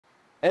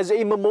As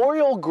a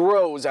memorial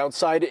grows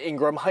outside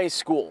Ingraham High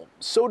School,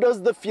 so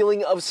does the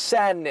feeling of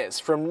sadness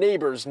from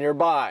neighbors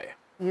nearby.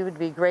 You would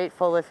be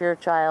grateful if your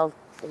child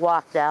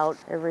walked out.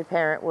 Every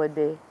parent would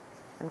be.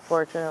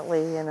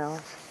 Unfortunately,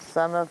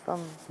 some of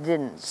them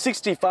didn't.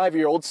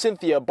 65-year-old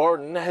Cynthia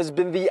Barton has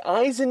been the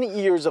eyes and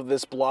ears of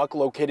this block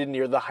located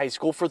near the high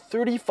school for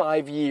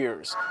 35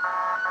 years.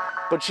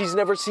 But she's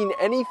never seen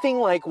anything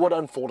like what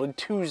unfolded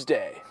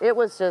Tuesday. It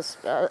was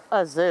just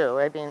a zoo.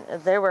 I mean,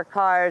 there were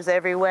cars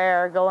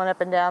everywhere going up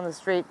and down the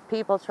street,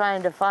 people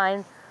trying to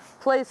find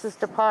places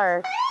to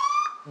park.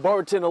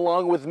 Barton,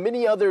 along with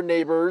many other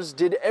neighbors,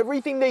 did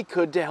everything they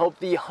could to help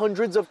the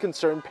hundreds of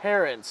concerned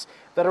parents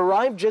that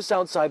arrived just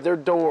outside their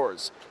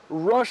doors,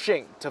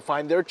 rushing to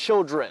find their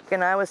children.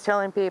 And I was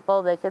telling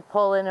people they could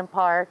pull in and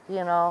park,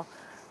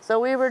 So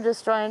we were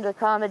just trying to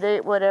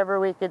accommodate whatever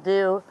we could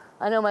do.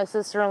 I know my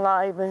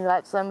sister-in-law even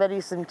got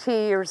somebody some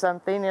tea or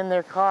something in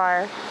their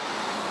car.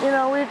 We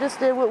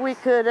just did what we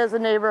could as a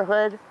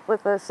neighborhood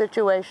with a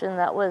situation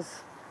that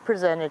was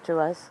presented to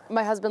us.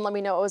 My husband let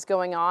me know what was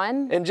going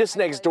on. And just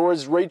next door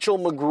is Rachel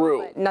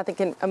McGrew. Nothing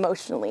can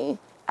emotionally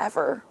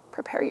ever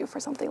prepare you for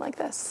something like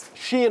this.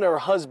 She and her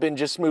husband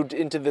just moved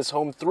into this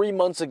home 3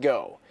 months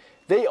ago.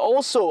 They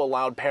also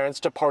allowed parents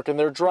to park in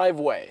their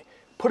driveway,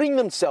 putting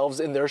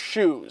themselves in their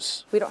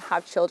shoes. We don't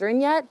have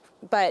children yet,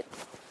 but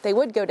they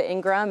would go to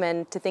Ingraham,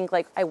 and to think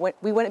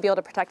we wouldn't be able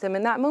to protect them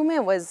in that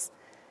moment was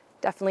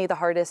definitely the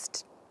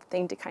hardest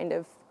thing to kind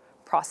of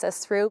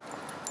process through.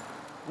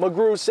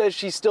 McGrew says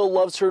she still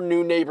loves her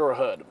new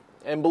neighborhood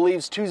and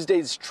believes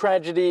Tuesday's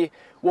tragedy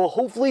will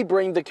hopefully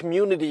bring the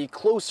community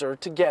closer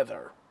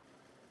together.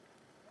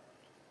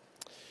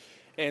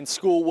 And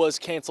school was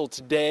canceled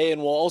today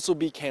and will also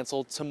be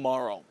canceled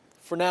tomorrow.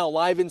 For now,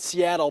 live in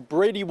Seattle,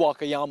 Brady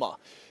Wakayama,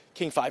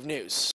 King 5 News.